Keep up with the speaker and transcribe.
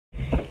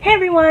Hey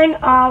everyone,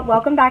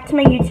 welcome back to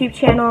my YouTube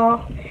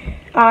channel.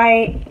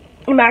 I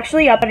am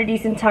actually up at a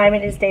decent time.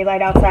 It is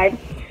daylight outside.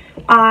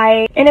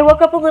 I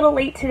woke up a little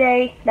late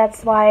today.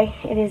 That's why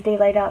it is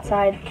daylight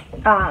outside.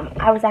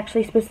 I was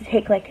actually supposed to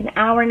take like an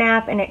hour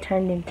nap and it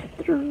turned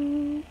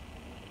into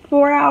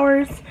 4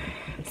 hours.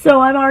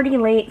 So I'm already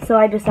late, so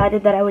I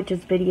decided that I would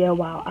just video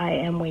while I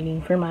am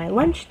waiting for my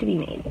lunch to be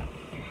made.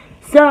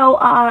 So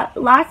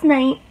last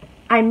night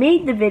I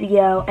made the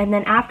video, and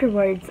then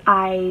afterwards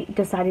I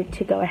decided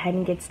to go ahead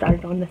and get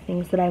started on the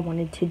things that I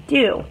wanted to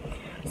do.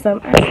 So I'm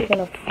actually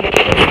going to flip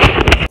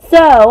this.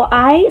 So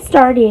I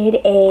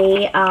started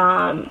a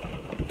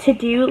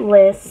to-do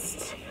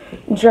list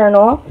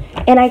journal,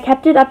 and I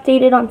kept it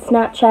updated on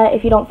Snapchat.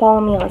 If you don't follow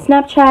me on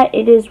Snapchat,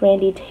 it is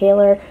Randy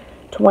Taylor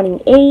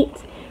 28. You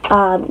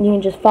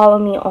can just follow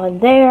me on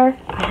there.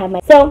 I have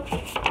my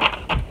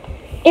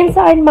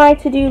inside my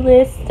to-do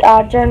list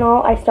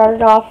journal, I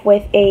started off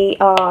with a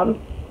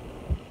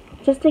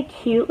just a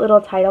cute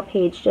little title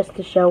page just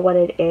to show what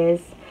it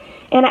is.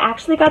 And I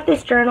actually got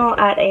this journal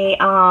at a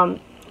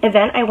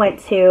event I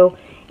went to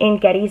in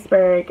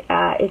Gettysburg.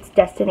 It's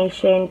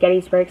Destination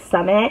Gettysburg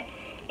Summit,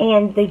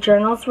 and the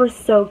journals were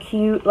so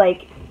cute.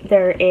 Like,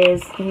 there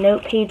is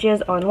note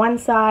pages on one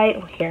side.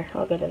 Oh, here,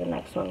 I'll go to the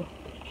next one.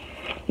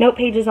 Note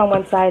pages on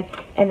one side,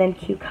 and then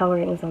cute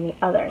colorings on the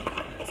other.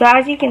 So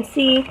as you can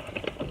see,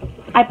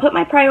 I put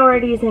my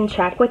priorities in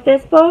check with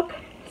this book.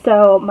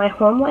 So my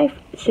home life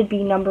should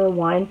be number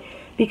one,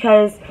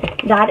 because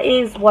that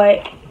is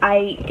what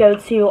I go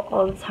to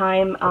all the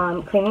time.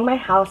 Cleaning my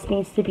house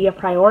needs to be a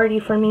priority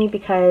for me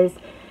because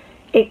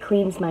it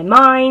cleans my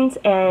mind,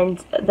 and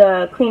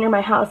the cleaner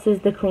my house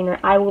is, the cleaner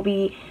I will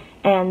be,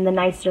 and the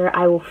nicer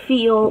I will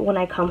feel when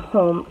I come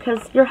home,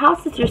 because your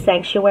house is your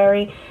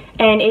sanctuary,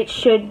 and it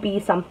should be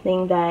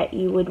something that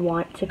you would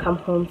want to come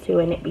home to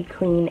and it be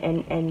clean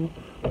and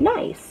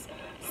nice.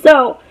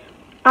 So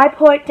I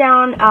put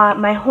down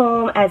my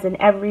home as an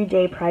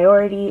everyday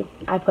priority.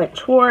 I put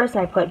chores,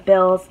 I put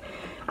bills,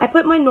 I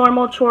put my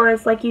normal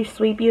chores like you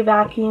sweep, you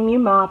vacuum, you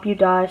mop, you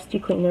dust, you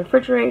clean the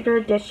refrigerator,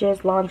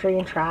 dishes, laundry,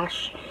 and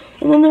trash.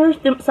 And then there's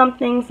some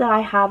things that I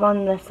have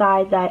on the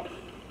side that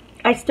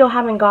I still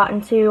haven't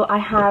gotten to. I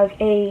have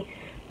a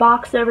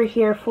box over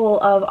here full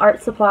of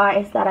art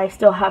supplies that I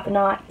still have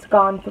not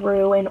gone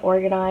through and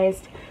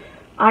organized.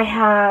 I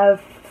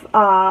have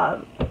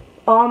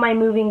all my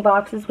moving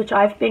boxes, which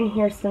I've been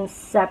here since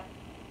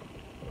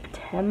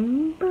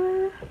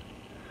September?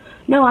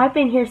 No, I've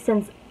been here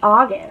since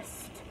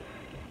August.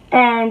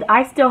 And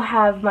I still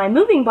have my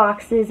moving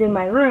boxes in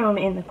my room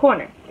in the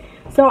corner.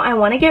 So I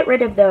want to get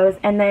rid of those.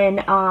 And then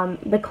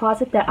the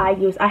closet that I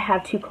use, I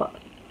have two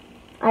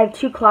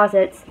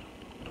closets.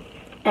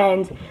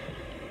 And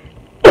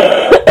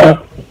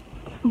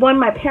one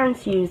my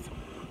parents use,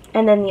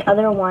 and then the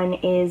other one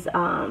is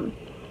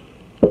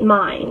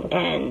mine,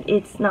 and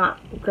it's not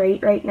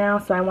great right now,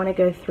 so I want to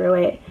go through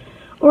it,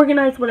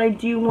 organize what I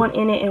do want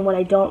in it and what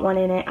I don't want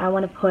in it. I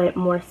want to put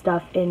more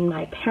stuff in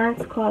my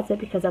parents' closet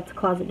because that's a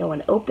closet no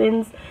one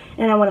opens,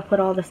 and I want to put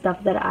all the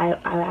stuff that I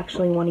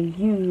actually want to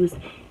use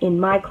in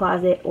my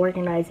closet,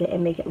 organize it,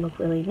 and make it look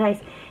really nice.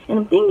 And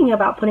I'm thinking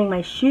about putting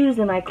my shoes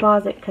in my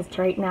closet because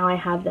right now I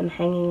have them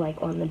hanging like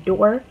on the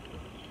door,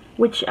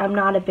 which I'm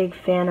not a big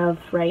fan of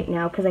right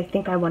now because I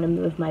think I want to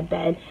move my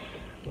bed.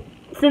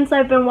 Since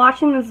I've been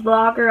watching this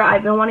vlogger,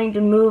 I've been wanting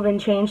to move and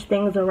change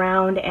things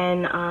around,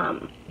 and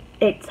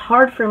it's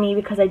hard for me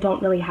because I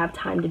don't really have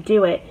time to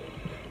do it.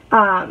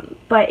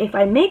 But if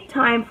I make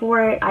time for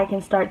it, I can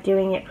start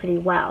doing it pretty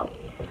well.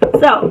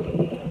 So,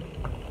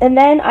 and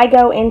then I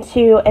go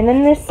into, and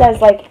then this says,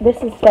 like,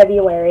 this is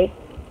February,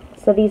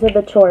 so these are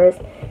the chores.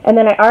 And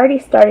then I already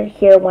started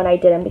here when I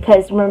did them,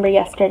 because remember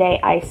yesterday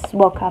I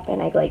woke up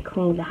and I like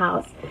cleaned the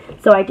house.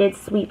 So I did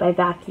sweep, I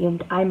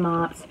vacuumed, I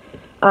mopped,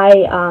 I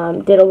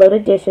did a load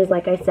of dishes,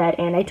 like I said,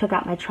 and I took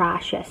out my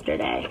trash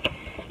yesterday.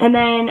 And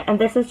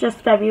this is just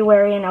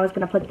February, and I was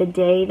going to put the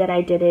day that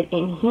I did it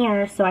in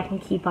here so I can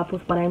keep up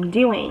with what I'm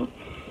doing.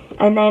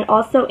 And then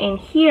also in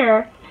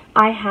here,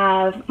 I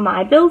have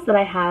my bills that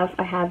I have.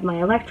 I have my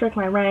electric,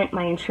 my rent,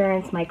 my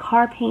insurance, my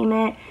car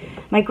payment,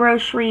 my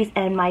groceries,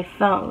 and my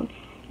phone.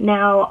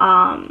 Now,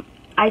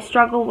 I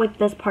struggle with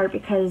this part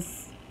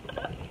because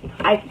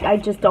I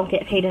just don't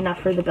get paid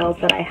enough for the bills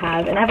that I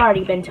have, and I've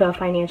already been to a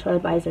financial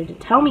advisor to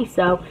tell me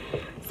so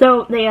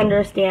they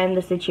understand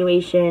the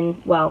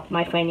situation. Well,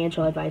 my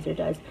financial advisor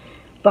does,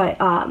 but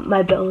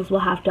my bills will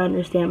have to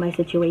understand my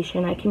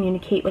situation. I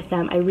communicate with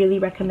them. I really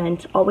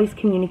recommend always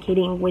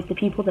communicating with the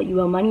people that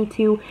you owe money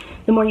to.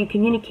 The more you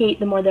communicate,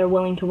 the more they're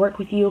willing to work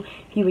with you.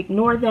 If you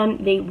ignore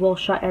them, they will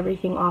shut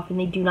everything off, and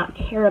they do not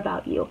care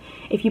about you.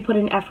 If you put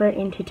an effort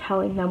into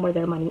telling them where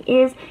their money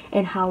is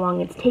and how long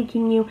it's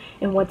taking you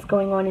and what's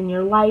going on in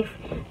your life,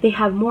 they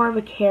have more of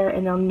a care,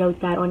 and they'll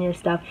note that on your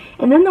stuff.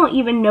 And then they'll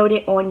even note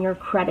it on your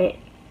credit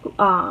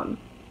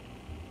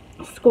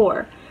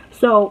score.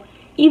 So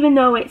even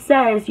though it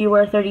says you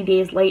were 30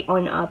 days late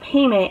on a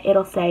payment,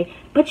 it'll say,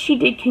 but she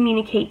did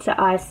communicate to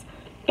us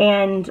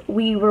and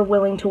we were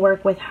willing to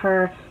work with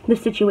her. The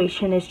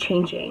situation is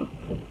changing.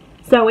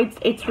 So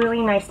it's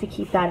really nice to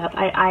keep that up.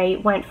 I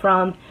went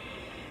from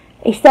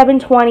a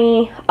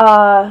 720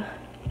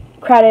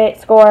 credit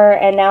score,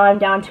 and now I'm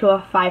down to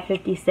a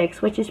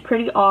 556, which is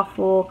pretty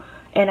awful,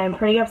 and I'm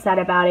pretty upset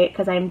about it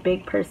because I'm a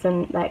big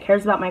person that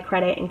cares about my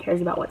credit and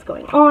cares about what's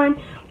going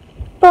on.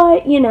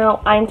 But, you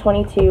know, I'm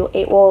 22.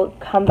 It will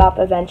come up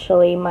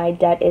eventually. My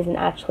debt isn't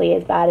actually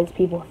as bad as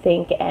people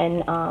think,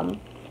 and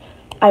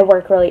I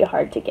work really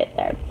hard to get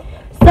there.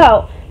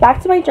 So,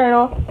 back to my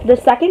journal. The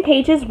second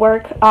page is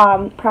work,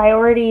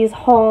 priorities,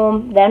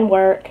 home, then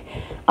work.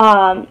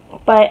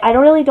 But I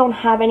don't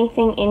have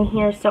anything in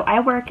here, so I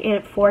work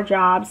at 4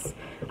 jobs.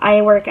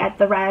 I work at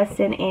the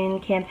Radisson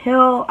in Camp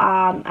Hill.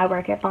 I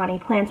work at Bonnie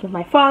Plants with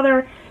my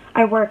father.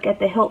 I work at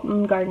the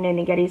Hilton Garden Inn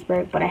in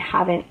Gettysburg, but I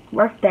haven't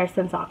worked there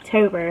since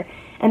October.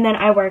 And then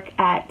I work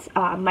at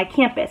my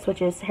campus,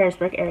 which is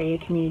Harrisburg Area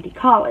Community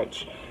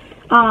College.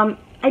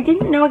 I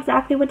didn't know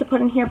exactly what to put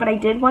in here, but I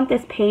did want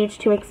this page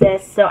to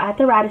exist. So at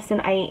the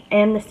Radisson, I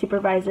am the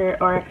supervisor,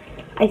 or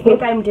I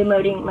think I'm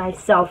demoting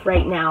myself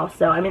right now.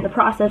 So I'm in the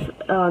process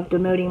of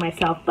demoting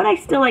myself, but I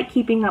still like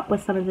keeping up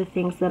with some of the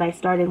things that I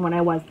started when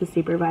I was the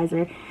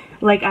supervisor.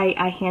 Like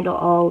I handle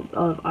all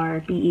of our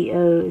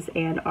BEOs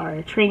and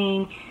our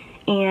training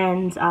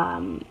and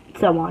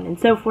so on and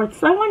so forth.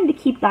 So I wanted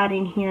to keep that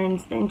in here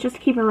and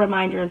just keep a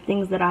reminder of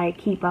things that I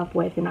keep up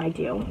with and I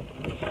do.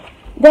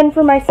 Then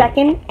for my third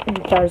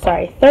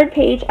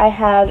page, I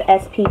have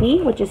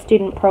SPB, which is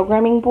Student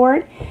Programming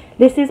Board.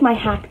 This is my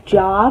HACC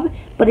job,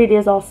 but it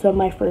is also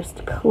my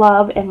first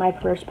club and my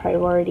first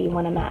priority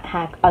when I'm at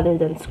HACC other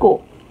than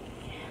school.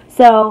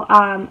 So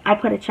I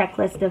put a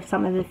checklist of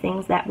some of the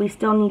things that we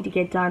still need to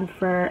get done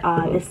for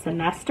this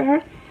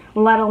semester,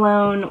 let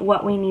alone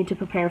what we need to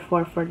prepare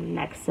for the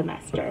next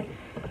semester.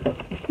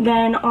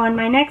 Then on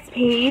my next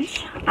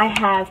page, I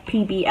have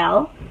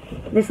PBL.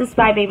 This is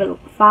Phi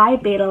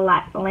Beta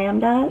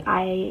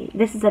Lambda.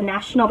 This is a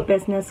national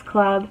business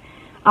club,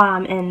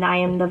 and I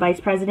am the vice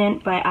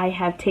president, but I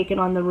have taken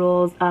on the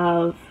roles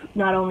of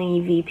not only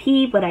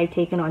VP, but I've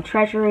taken on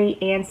treasury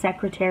and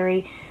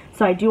secretary.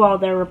 So I do all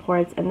their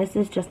reports, and this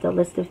is just a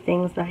list of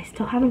things that I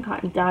still haven't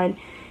gotten done,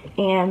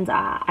 and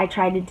I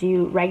try to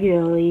do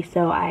regularly,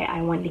 so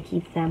I wanted to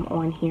keep them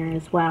on here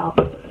as well.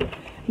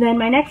 Then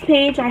my next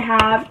page, I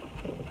have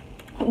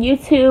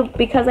YouTube,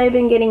 because I've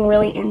been getting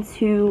really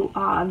into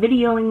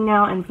videoing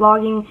now and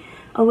vlogging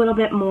a little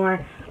bit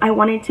more. I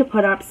wanted to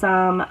put up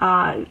some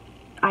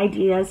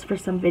ideas for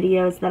some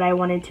videos that I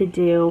wanted to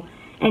do.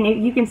 And if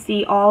you can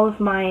see, all of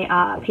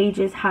my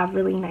pages have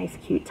really nice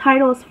cute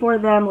titles for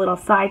them, little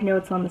side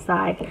notes on the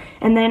side.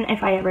 And then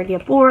if I ever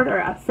get bored or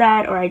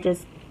upset or I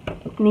just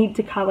need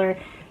to color,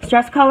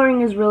 stress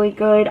coloring is really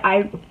good.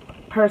 I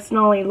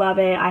personally love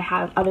it. I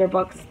have other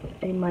books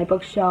in my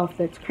bookshelf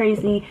that's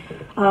crazy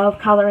of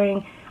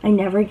coloring. I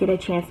never get a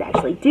chance to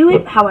actually do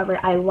it. However,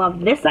 I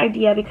love this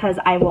idea because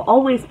I will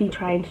always be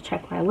trying to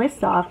check my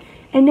list off,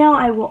 and now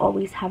I will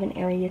always have an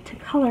area to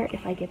color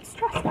if I get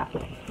stressed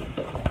out.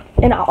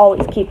 And I'll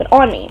always keep it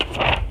on me.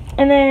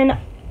 And then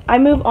I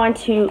move on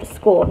to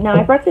school. Now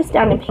I broke this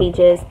down in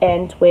pages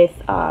and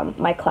with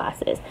my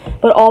classes,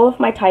 but all of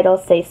my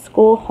titles say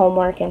school,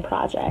 homework, and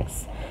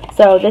projects.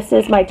 So this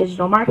is my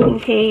digital marketing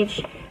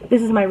page,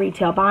 this is my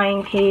retail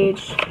buying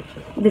page,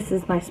 this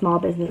is my small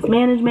business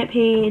management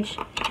page,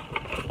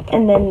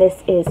 and then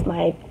this is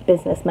my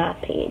business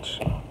math page.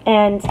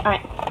 And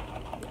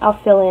I'll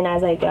fill in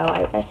as I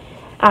go.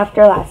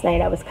 After last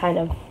night I was kind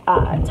of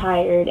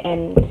tired,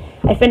 and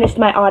I finished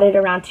my audit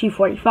around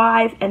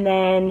 2:45, and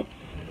then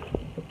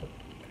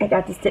I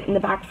got to sit in the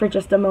back for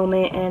just a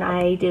moment and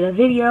I did a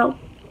video.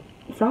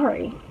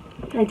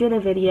 I did a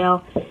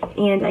video,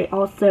 and I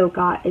also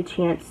got a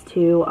chance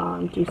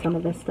to do some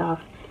of this stuff.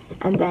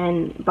 And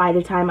then by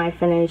the time I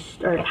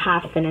finished, or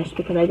half finished,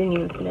 because I didn't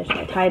even finish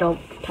my title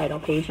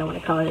page, I want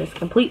to color this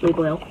completely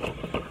blue.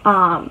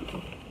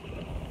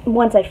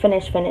 Once I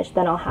finish,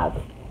 then I'll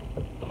have,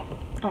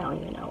 I don't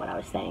even know what I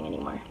was saying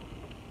anymore.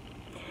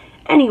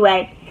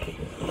 Anyway,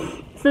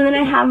 so then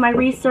I have my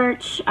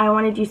research. I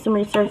want to do some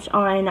research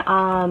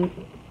on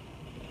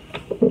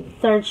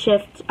third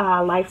shift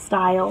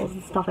lifestyles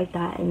and stuff like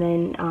that, and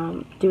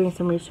then doing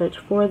some research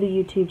for the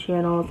YouTube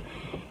channels,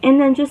 and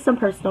then just some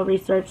personal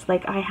research.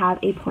 Like I have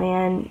a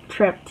planned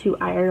trip to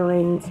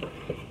Ireland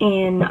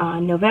in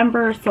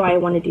November, so I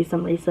want to do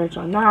some research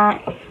on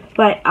that.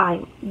 But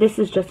this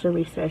is just a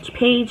research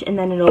page, and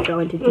then it'll go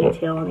into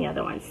detail on the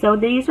other ones. So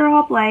these are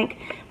all blank,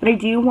 but I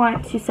do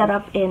want to set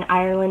up an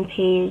Ireland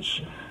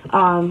page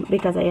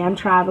because I am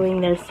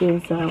traveling there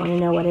soon, so I want to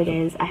know what it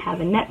is. I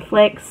have a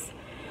Netflix.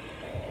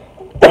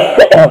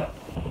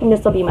 And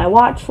this will be my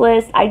watch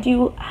list. I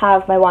do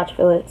have my watch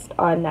list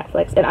on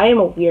Netflix, and I am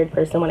a weird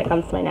person when it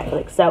comes to my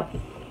Netflix, so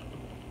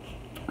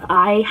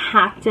I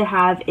have to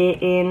have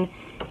it in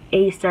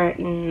a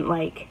certain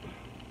like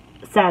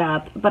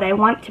setup, but I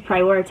want to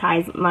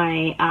prioritize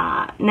my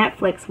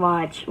Netflix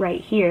watch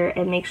right here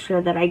and make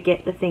sure that I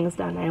get the things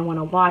done I want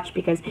to watch,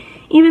 because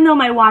even though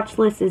my watch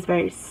list is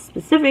very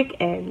specific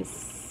and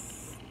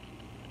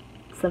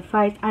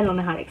suffice, I don't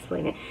know how to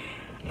explain it.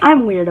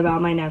 I'm weird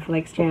about my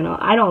Netflix channel.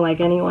 I don't like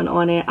anyone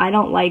on it. I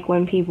don't like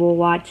when people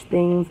watch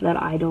things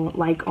that I don't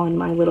like on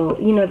my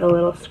little, you know, the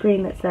little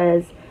screen that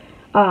says,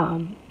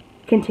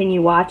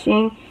 continue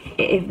watching.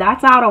 If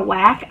that's out of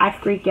whack, I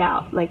freak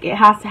out. Like, it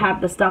has to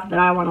have the stuff that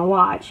I want to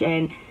watch.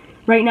 And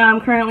right now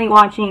I'm currently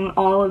watching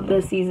all of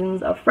the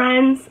seasons of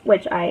Friends,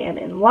 which I am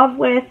in love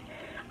with.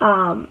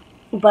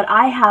 But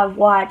I have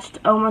watched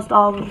almost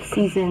all of the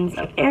seasons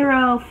of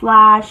Arrow,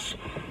 Flash,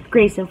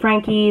 Grace and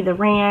Frankie, The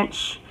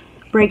Ranch,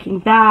 Breaking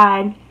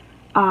Bad,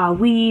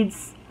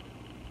 Weeds,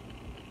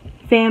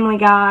 Family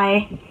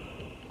Guy,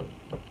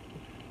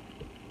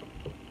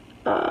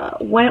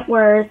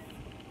 Wentworth,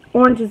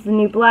 Orange is the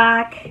New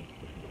Black.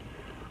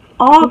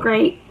 All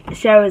great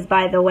shows,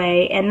 by the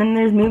way. And then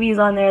there's movies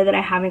on there that I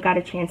haven't got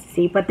a chance to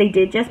see. But they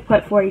did just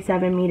put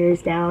 47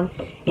 Meters Down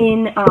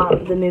in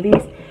the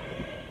movies.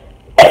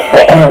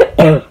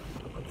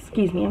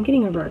 Excuse me, I'm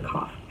getting over a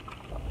cough.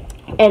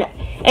 And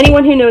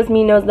anyone who knows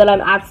me knows that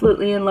I'm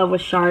absolutely in love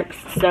with sharks.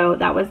 So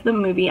that was the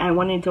movie I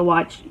wanted to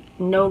watch,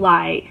 no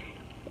lie,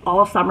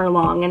 all summer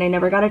long. And I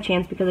never got a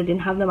chance because I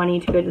didn't have the money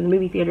to go to the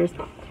movie theaters.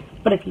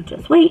 But if you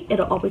just wait,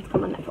 it'll always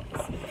come on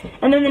Netflix.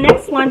 And then the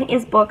next one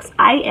is books.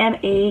 I am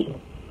a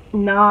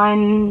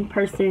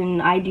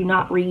non-person. I do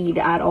not read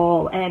at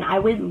all. And I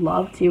would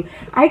love to.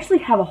 I actually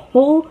have a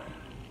whole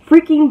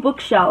freaking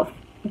bookshelf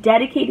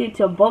dedicated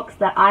to books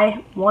that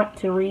I want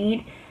to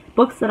read.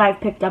 Books that I've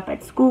picked up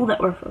at school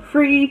that were for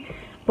free.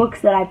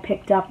 Books that I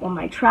picked up on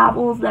my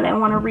travels that I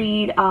want to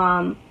read.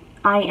 I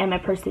am a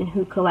person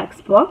who collects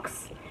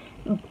books,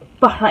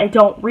 but I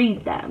don't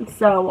read them.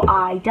 So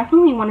I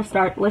definitely want to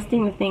start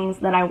listing the things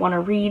that I want to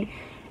read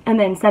and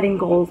then setting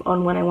goals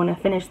on when I want to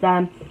finish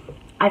them.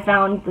 I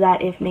found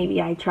that if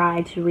maybe I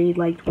try to read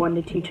like 1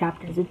 to 2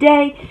 chapters a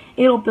day,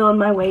 it'll build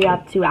my way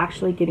up to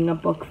actually getting a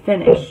book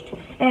finished.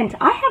 And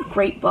I have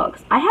great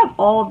books. I have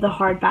all of the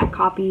hardback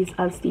copies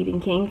of Stephen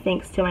King,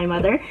 thanks to my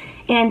mother.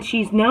 And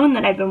she's known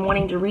that I've been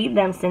wanting to read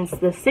them since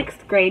the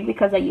 6th grade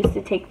because I used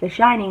to take The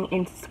Shining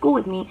into school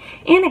with me.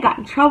 And I got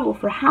in trouble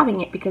for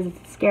having it because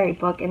it's a scary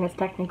book and it's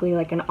technically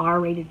like an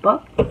R-rated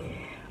book.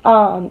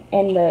 And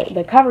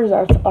the covers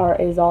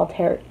is all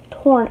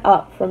torn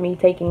up from me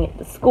taking it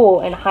to school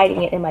and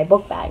hiding it in my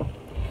book bag.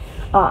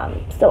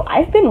 So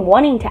I've been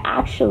wanting to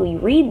actually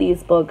read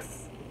these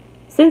books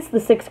since the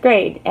 6th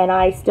grade, and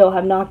I still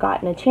have not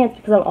gotten a chance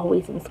because I'm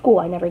always in school.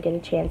 I never get a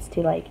chance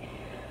to like,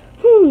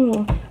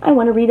 I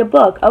want to read a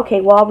book.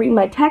 Okay, well, I'll read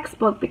my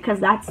textbook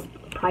because that's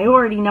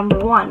priority number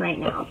 1 right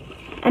now.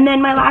 And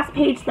then my last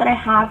page that I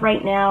have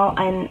right now,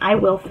 and I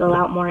will fill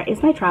out more,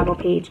 is my travel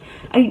page.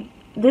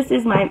 This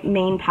is my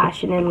main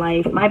passion in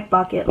life. My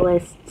bucket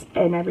list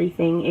and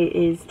everything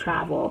is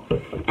travel.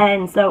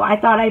 And so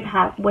I thought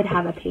I would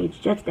have a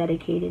page just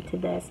dedicated to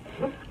this.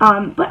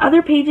 But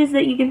other pages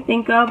that you can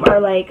think of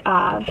are like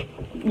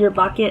your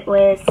bucket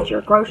list,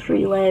 your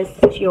grocery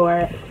list,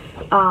 your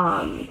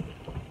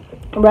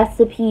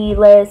recipe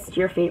list,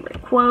 your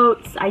favorite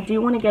quotes. I do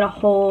want to get a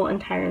whole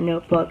entire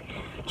notebook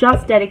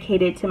just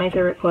dedicated to my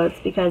favorite quotes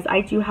because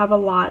I do have a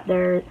lot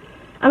there.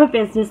 I'm a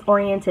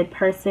business-oriented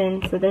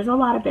person, so there's a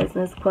lot of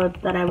business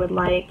quotes that I would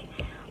like.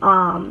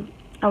 I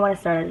want to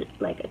start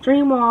like a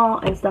dream wall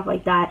and stuff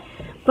like that.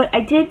 But I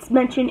did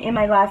mention in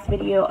my last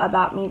video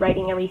about me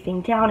writing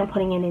everything down and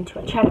putting it into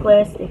a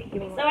checklist.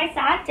 So I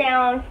sat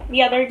down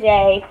the other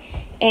day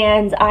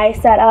and I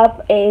set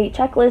up a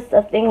checklist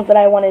of things that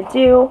I want to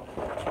do.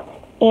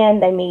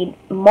 And I made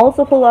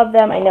multiple of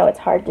them. I know it's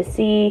hard to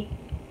see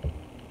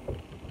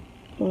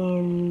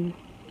in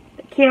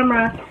the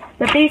camera,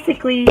 but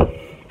basically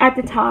at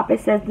the top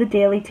it says the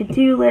daily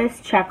to-do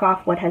list, check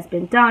off what has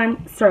been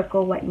done,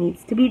 circle what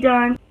needs to be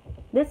done.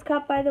 This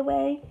cup, by the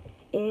way,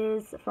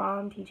 is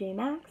from TJ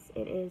Maxx.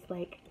 It is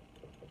like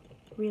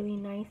really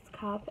nice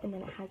cup and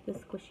then it has this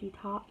squishy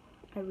top.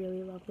 I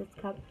really love this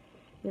cup.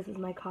 This is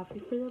my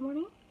coffee for the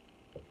morning.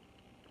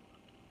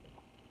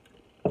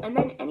 And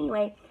then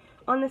anyway,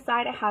 on the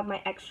side I have my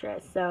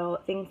extras, so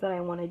things that I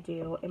want to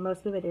do, and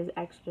most of it is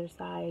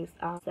exercise,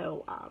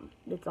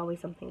 it's always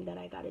something that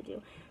I gotta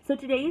do. So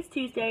today is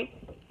Tuesday.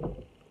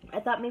 I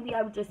thought maybe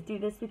I would just do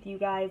this with you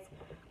guys,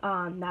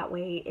 that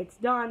way it's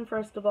done,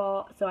 first of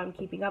all, so I'm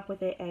keeping up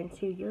with it, and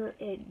two, you're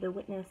the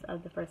witness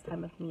of the first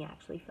time of me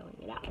actually filling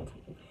it out.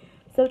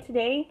 So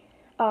today,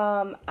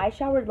 I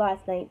showered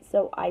last night,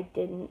 so I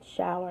didn't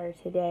shower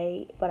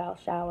today, but I'll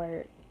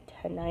shower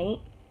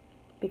tonight,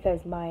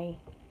 because my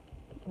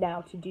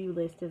now to-do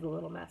list is a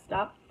little messed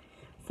up.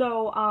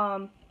 So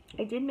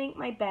I did make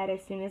my bed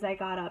as soon as I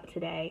got up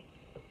today.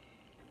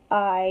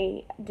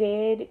 I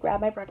did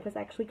grab my breakfast. I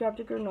actually grabbed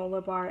a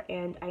granola bar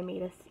and I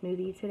made a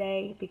smoothie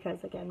today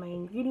because again my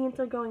ingredients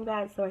are going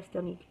bad, so I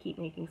still need to keep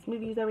making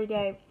smoothies every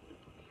day.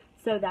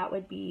 So that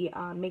would be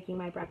making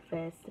my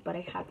breakfast, but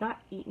I have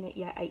not eaten it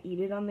yet. I eat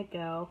it on the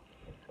go.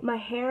 My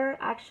hair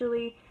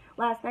actually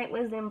last night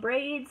was in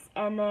braids,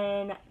 and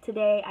then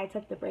today I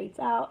took the braids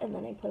out, and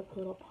then I put a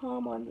little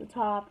palm on the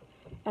top,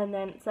 and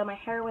then, so my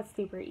hair was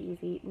super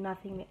easy,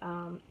 nothing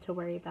to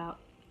worry about.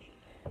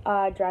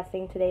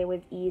 Dressing today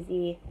was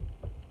easy,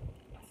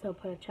 so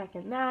put a check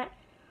in that.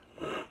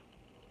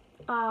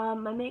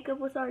 My makeup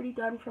was already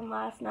done from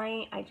last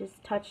night. I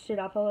just touched it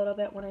up a little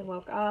bit when I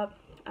woke up.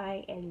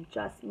 I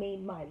just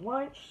made my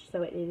lunch,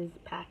 so it is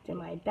packed in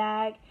my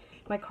bag.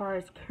 My car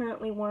is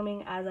currently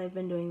warming as I've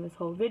been doing this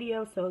whole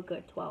video, so a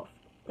good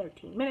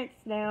 12-13 minutes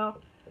now.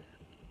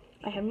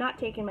 I have not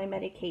taken my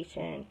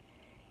medication,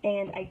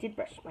 and I did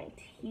brush my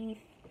teeth.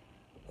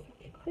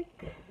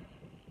 Quick.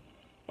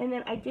 And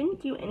then I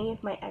didn't do any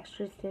of my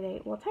extras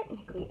today. Well,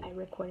 technically, I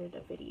recorded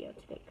a video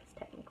today, because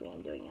technically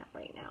I'm doing that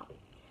right now.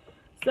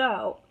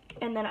 So,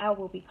 and then I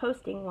will be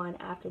posting one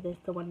after this,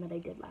 the one that I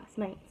did last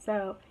night.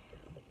 So,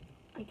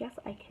 I guess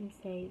I can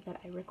say that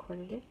I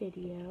recorded a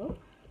video,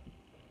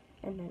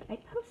 and then I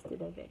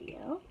posted a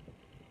video,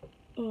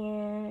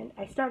 and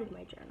I started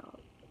my journal,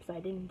 so I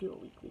didn't do a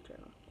weekly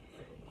journal.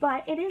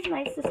 But it is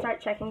nice to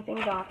start checking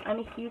things off. I'm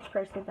a huge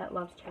person that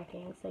loves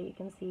checking, so you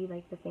can see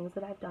like the things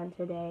that I've done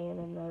today and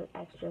then the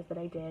extras that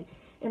I did.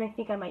 And I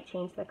think I might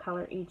change the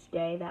color each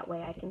day, that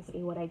way I can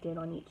see what I did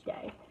on each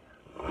day.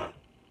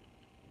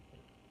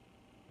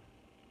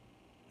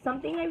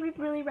 Something I would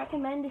really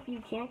recommend if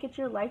you can't get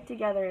your life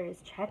together is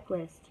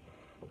checklist.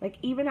 Like,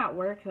 even at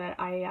work, that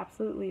I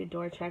absolutely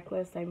adore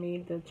checklists. I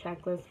made the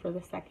checklist for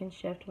the second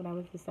shift when I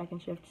was the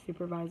second shift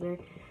supervisor.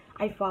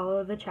 I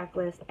follow the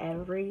checklist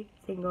every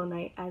single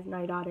night as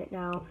night audit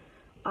now.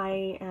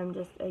 I am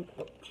just a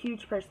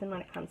huge person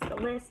when it comes to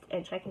lists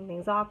and checking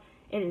things off.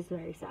 It is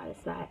very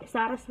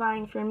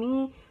satisfying for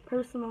me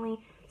personally.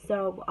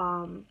 So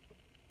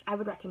I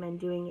would recommend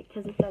doing it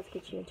because it does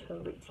get you into a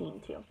routine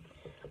too.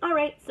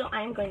 Alright, so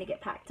I'm going to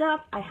get packed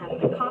up. I have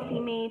my coffee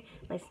made.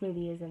 My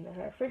smoothie is in the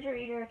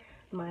refrigerator.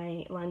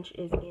 My lunch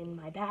is in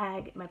my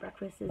bag. My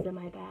breakfast is in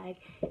my bag.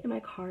 And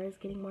my car is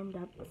getting warmed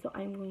up. So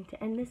I'm going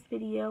to end this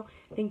video.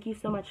 Thank you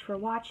so much for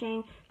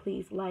watching.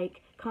 Please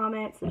like,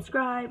 comment,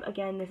 subscribe.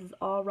 Again, this is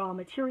all raw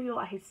material.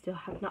 I still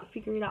have not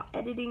figured out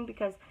editing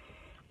because,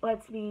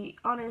 let's be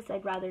honest,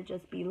 I'd rather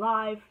just be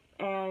live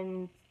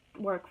and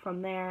work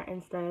from there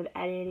instead of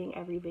editing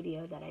every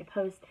video that I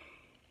post.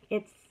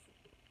 It's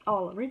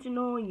all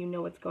original. You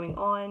know what's going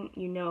on.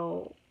 You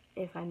know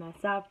if I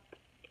mess up,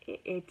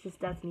 it just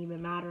doesn't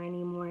even matter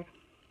anymore.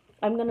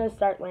 I'm going to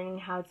start learning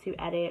how to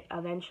edit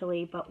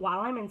eventually, but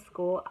while I'm in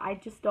school, I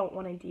just don't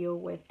want to deal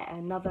with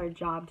another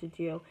job to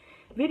do.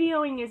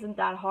 Videoing isn't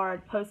that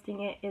hard.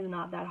 Posting it is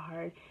not that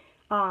hard.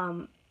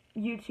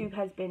 YouTube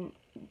has been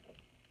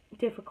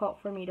difficult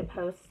for me to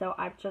post, so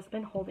I've just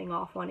been holding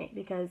off on it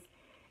because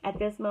at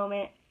this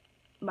moment,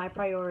 my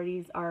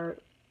priorities are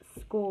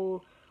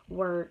school,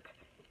 work,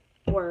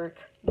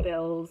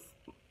 bills.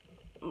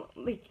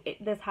 Like,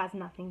 this has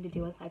nothing to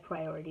do with my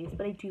priorities,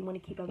 but I do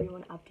want to keep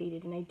everyone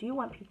updated, and I do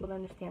want people to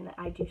understand that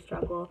I do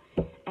struggle,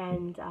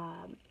 and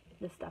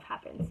this stuff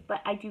happens.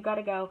 But I do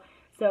gotta go,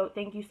 so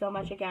thank you so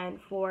much again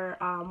for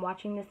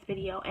watching this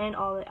video and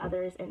all the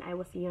others, and I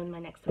will see you in my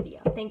next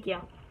video. Thank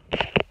you.